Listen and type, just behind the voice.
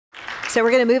So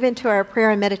we're going to move into our prayer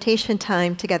and meditation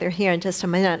time together here in just a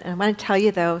minute. And I want to tell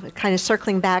you, though, kind of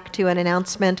circling back to an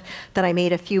announcement that I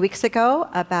made a few weeks ago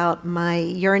about my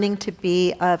yearning to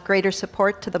be of greater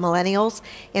support to the millennials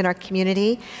in our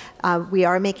community. We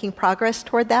are making progress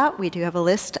toward that. We do have a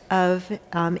list of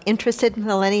interested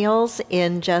millennials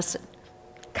in just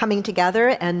coming together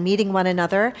and meeting one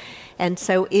another. And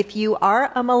so if you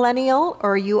are a millennial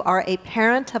or you are a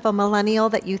parent of a millennial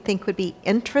that you think would be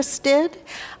interested,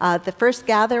 the first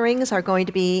gatherings are going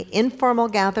to be informal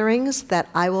gatherings that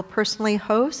I will personally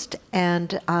host,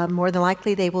 and more than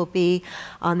likely they will be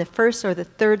on the first or the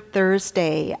third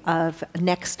Thursday of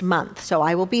next month. So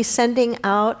I will be sending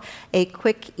out a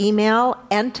quick email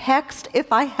and text,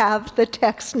 if I have the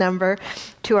text number,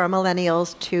 to our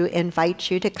millennials to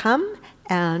invite you to come.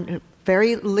 And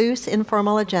very loose,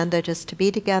 informal agenda just to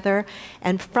be together.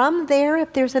 And from there,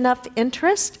 if there's enough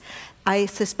interest, I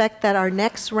suspect that our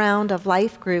next round of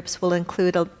life groups will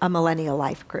include a millennial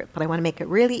life group. But I want to make it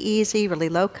really easy, really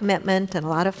low commitment, and a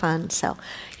lot of fun. So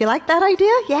you like that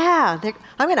idea? Yeah,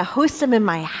 I'm going to host them in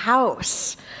my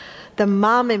house. The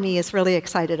mom in me is really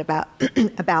excited about,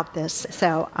 about this.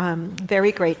 So I'm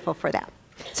very grateful for that.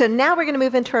 So now we're going to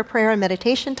move into our prayer and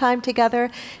meditation time together.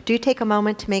 Do take a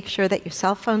moment to make sure that your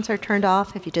cell phones are turned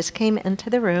off if you just came into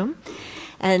the room.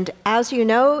 And as you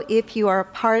know, if you are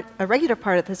a regular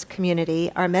part of this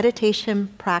community, our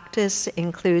meditation practice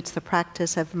includes the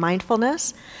practice of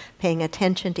mindfulness, paying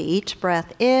attention to each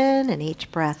breath in and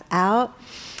each breath out.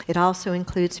 It also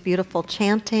includes beautiful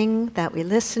chanting that we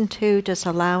listen to, just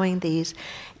allowing these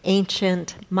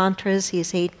ancient mantras,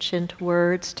 these ancient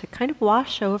words to kind of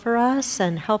wash over us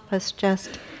and help us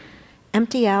just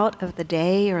empty out of the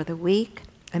day or the week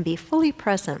and be fully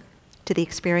present to the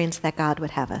experience that God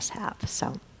would have us have.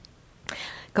 So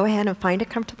go ahead and find a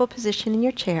comfortable position in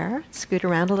your chair. Scoot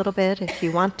around a little bit if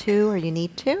you want to or you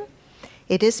need to.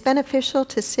 It is beneficial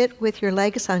to sit with your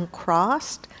legs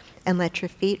uncrossed and let your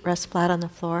feet rest flat on the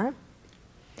floor.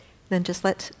 Then just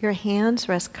let your hands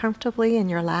rest comfortably in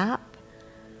your lap.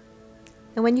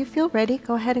 And when you feel ready,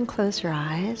 go ahead and close your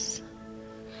eyes.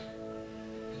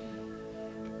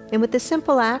 And with the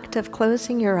simple act of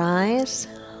closing your eyes,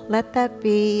 let that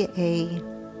be a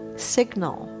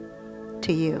signal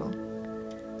to you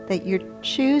that you're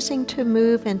choosing to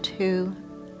move into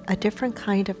a different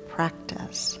kind of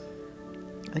practice,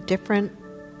 a different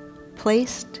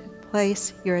place to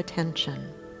place your attention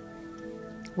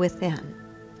within.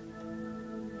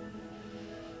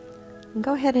 And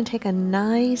go ahead and take a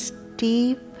nice,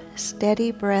 deep,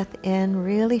 steady breath in,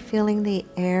 really feeling the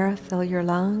air fill your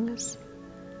lungs.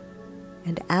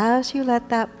 And as you let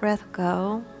that breath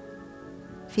go,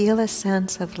 feel a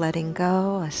sense of letting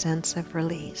go, a sense of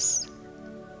release.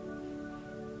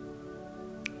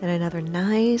 And another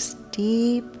nice,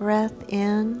 deep breath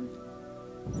in,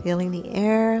 feeling the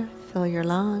air fill your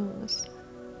lungs.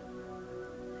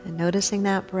 And noticing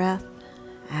that breath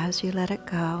as you let it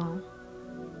go.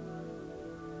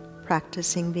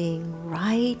 Practicing being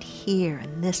right here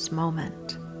in this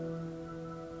moment.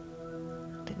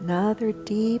 Another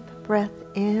deep breath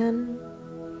in,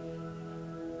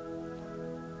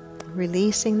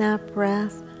 releasing that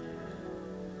breath,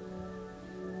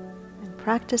 and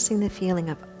practicing the feeling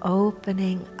of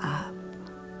opening up.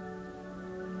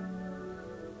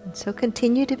 And so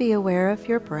continue to be aware of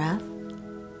your breath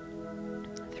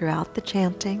throughout the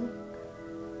chanting.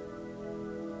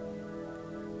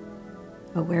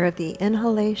 Aware of the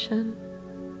inhalation,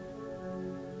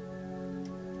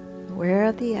 aware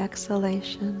of the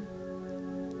exhalation,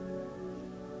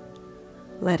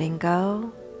 letting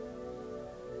go,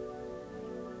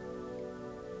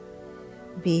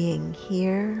 being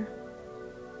here,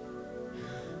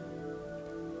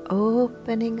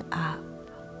 opening up,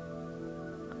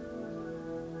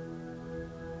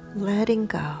 letting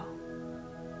go,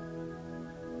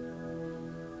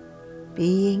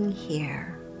 being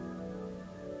here,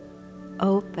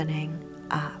 opening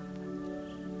up.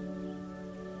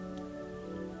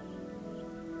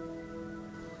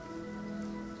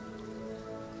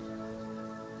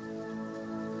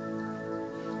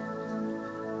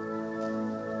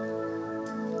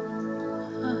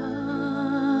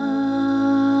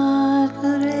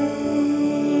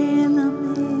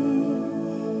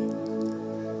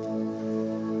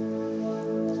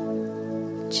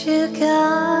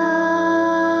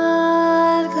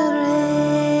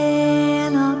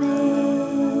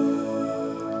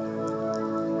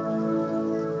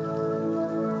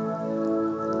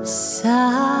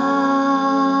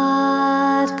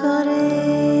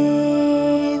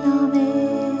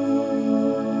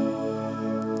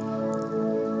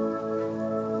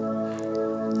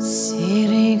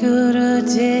 Sri Guru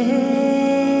Dev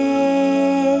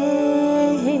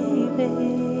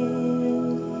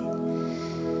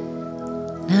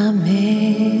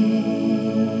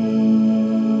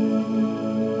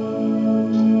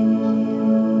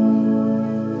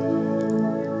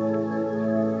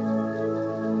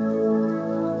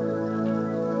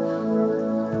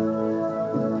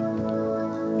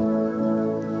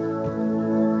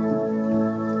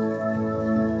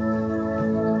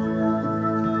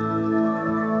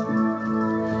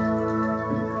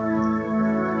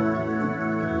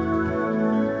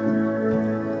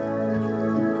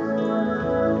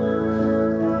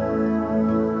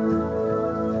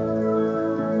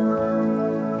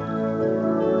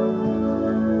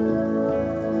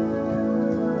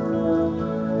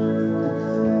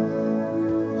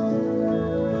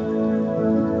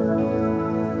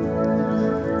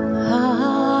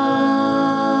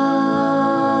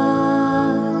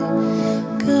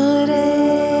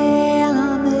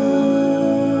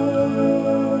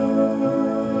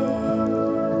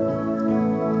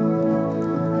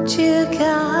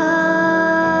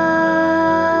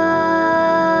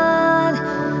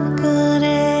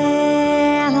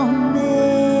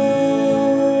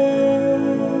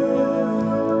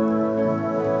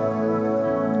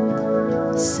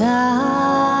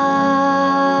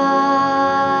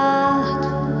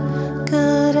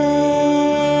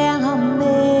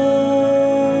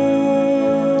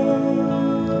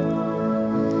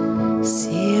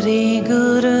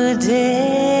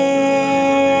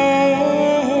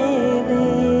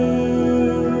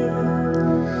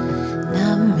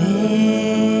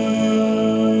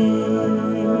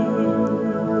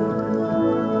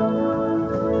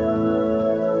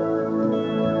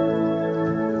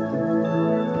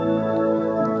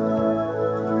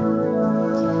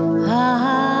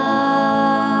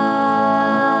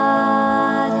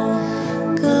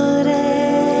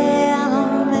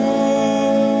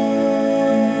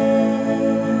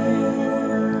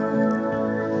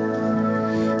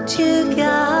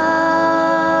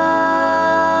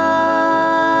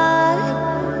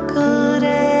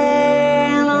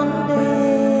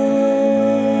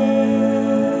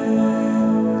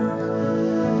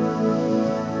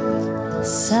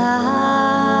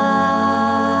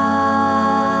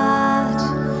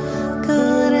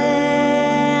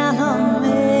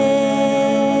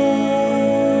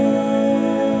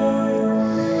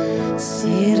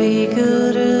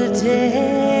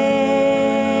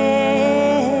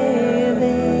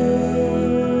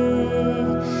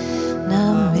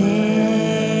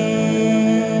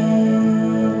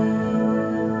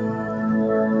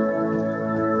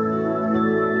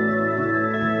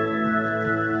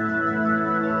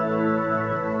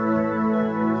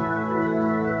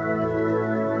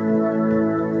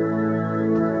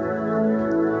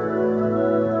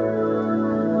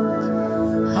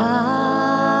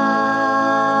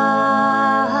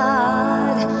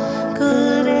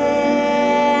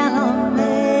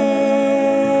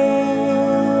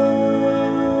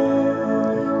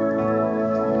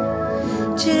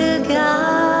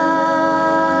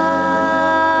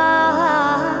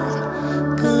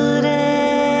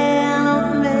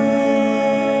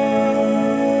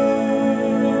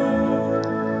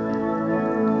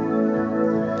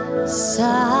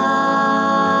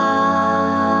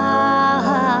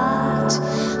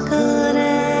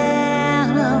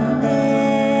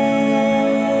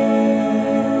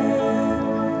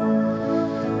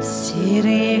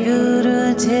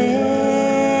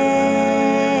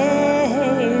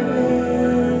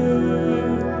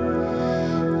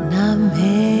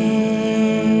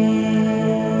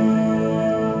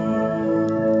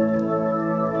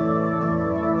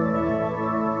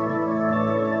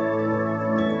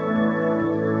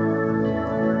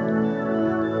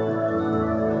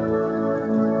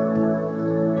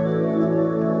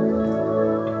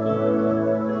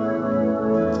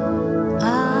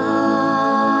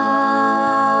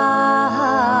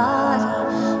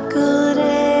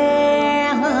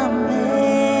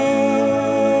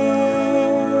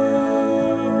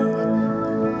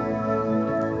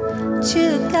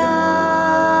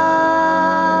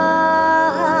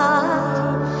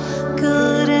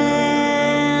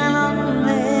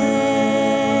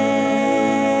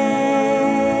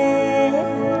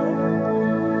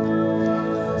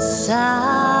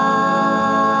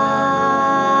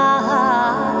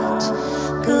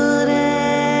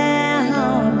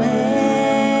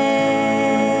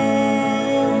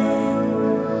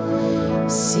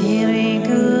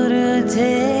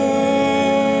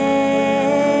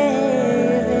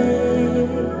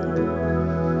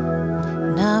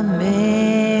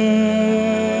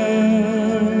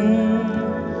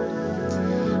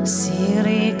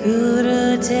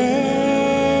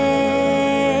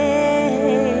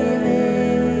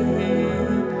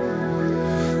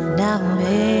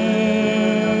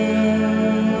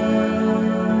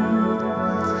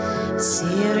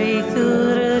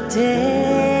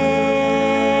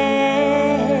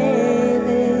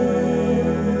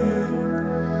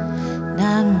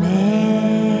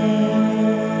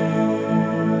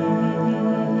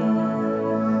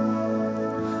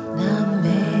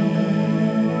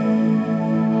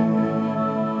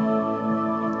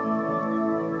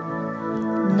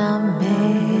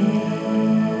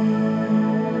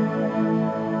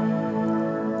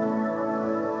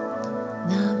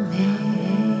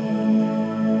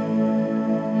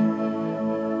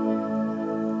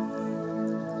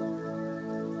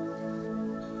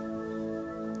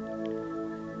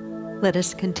Let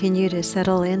us continue to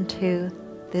settle into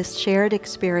this shared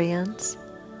experience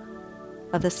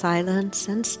of the silence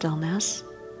and stillness.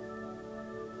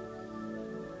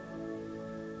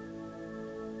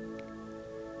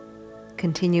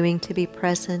 Continuing to be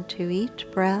present to each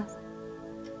breath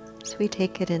as we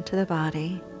take it into the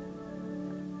body,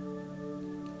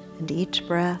 and each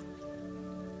breath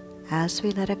as we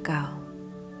let it go.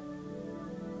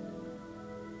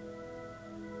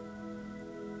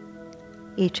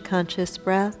 Each conscious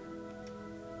breath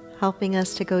helping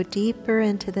us to go deeper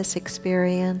into this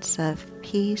experience of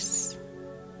peace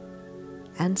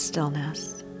and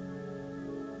stillness.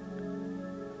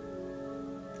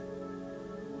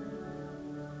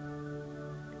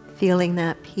 Feeling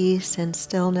that peace and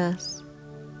stillness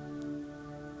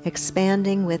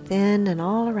expanding within and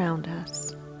all around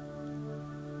us.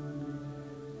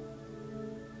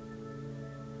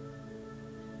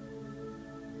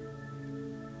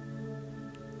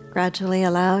 Gradually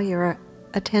allow your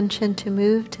attention to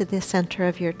move to the center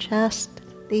of your chest,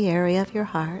 the area of your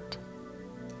heart.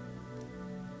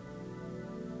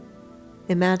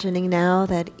 Imagining now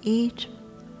that each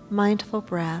mindful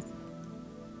breath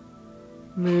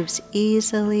moves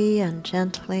easily and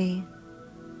gently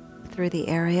through the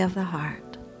area of the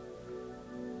heart.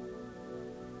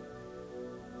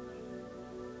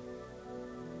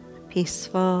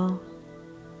 Peaceful,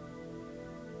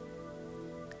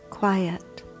 quiet,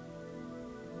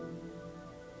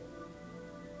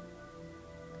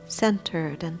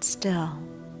 centered and still.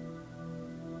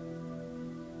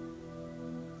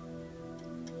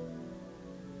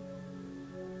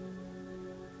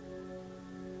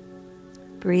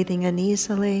 Breathing in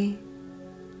easily,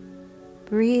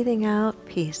 breathing out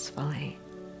peacefully.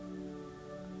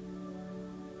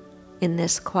 In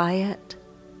this quiet,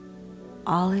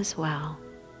 all is well.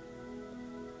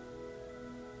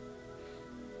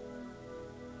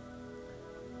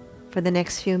 For the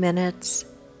next few minutes,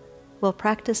 we'll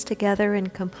practice together in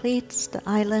complete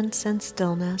silence and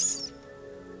stillness,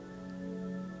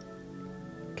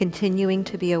 continuing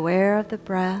to be aware of the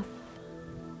breath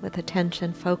with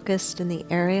attention focused in the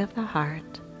area of the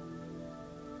heart,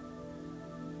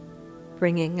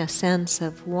 bringing a sense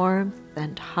of warmth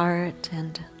and heart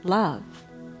and love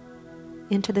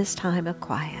into this time of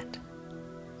quiet.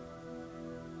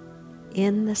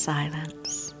 In the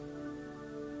silence,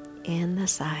 in the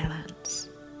silence,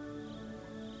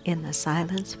 in the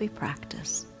silence we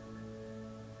practice.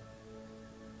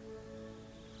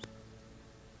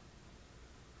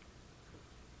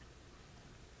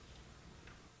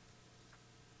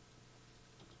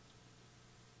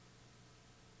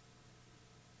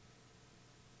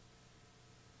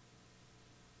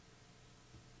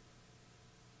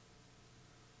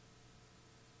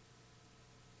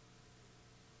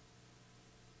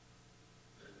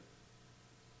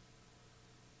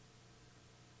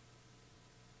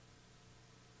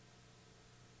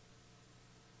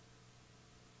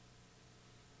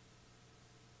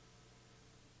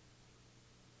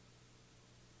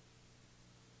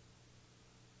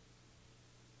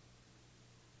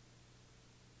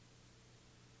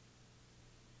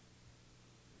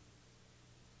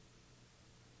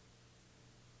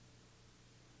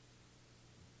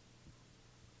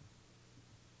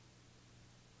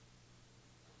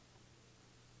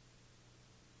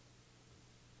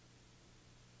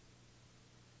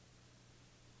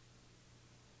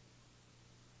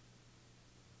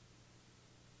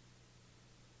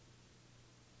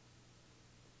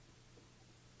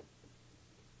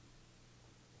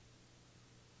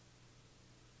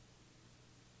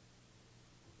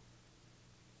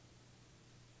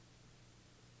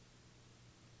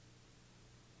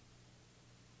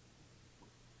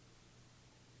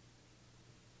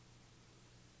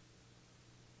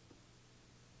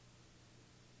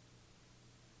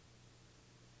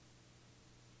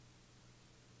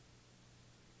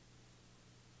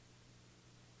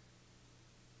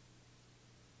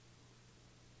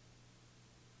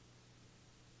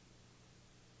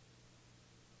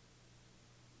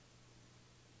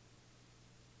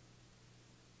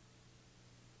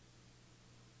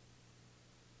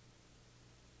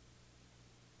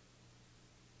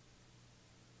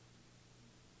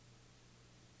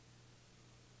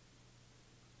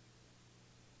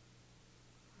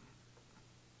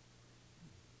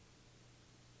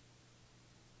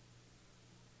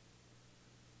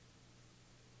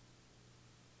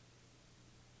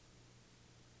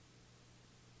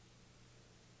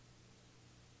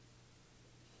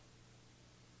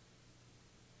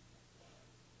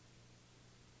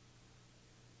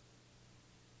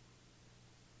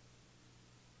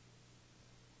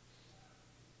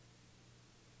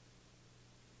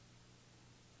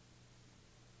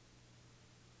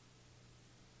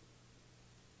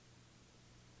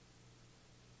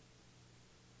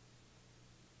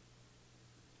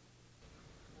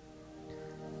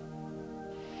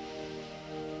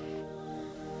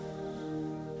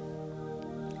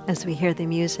 as we hear the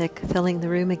music filling the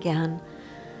room again,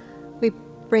 we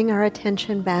bring our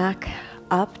attention back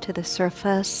up to the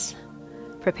surface,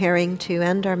 preparing to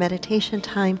end our meditation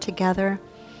time together,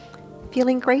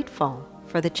 feeling grateful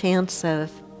for the chance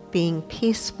of being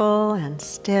peaceful and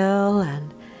still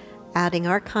and adding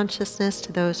our consciousness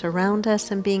to those around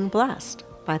us and being blessed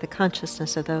by the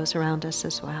consciousness of those around us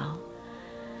as well.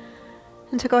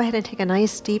 And to go ahead and take a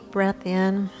nice deep breath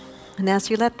in. And as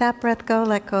you let that breath go,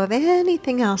 let go of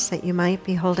anything else that you might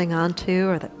be holding on to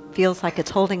or that feels like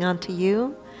it's holding on to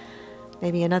you.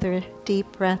 Maybe another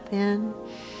deep breath in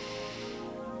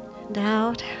and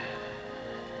out.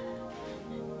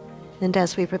 And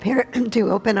as we prepare to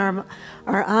open our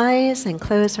eyes and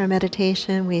close our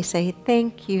meditation, we say,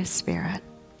 thank you, Spirit.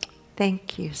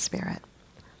 Thank you, Spirit.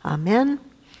 Amen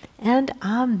and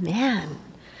amen.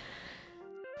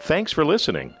 Thanks for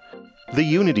listening. The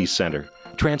Unity Center,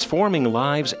 transforming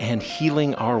lives and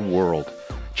healing our world.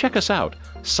 Check us out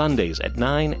Sundays at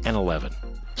 9 and 11.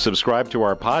 Subscribe to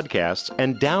our podcasts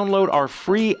and download our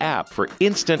free app for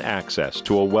instant access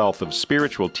to a wealth of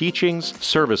spiritual teachings,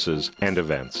 services, and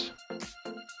events.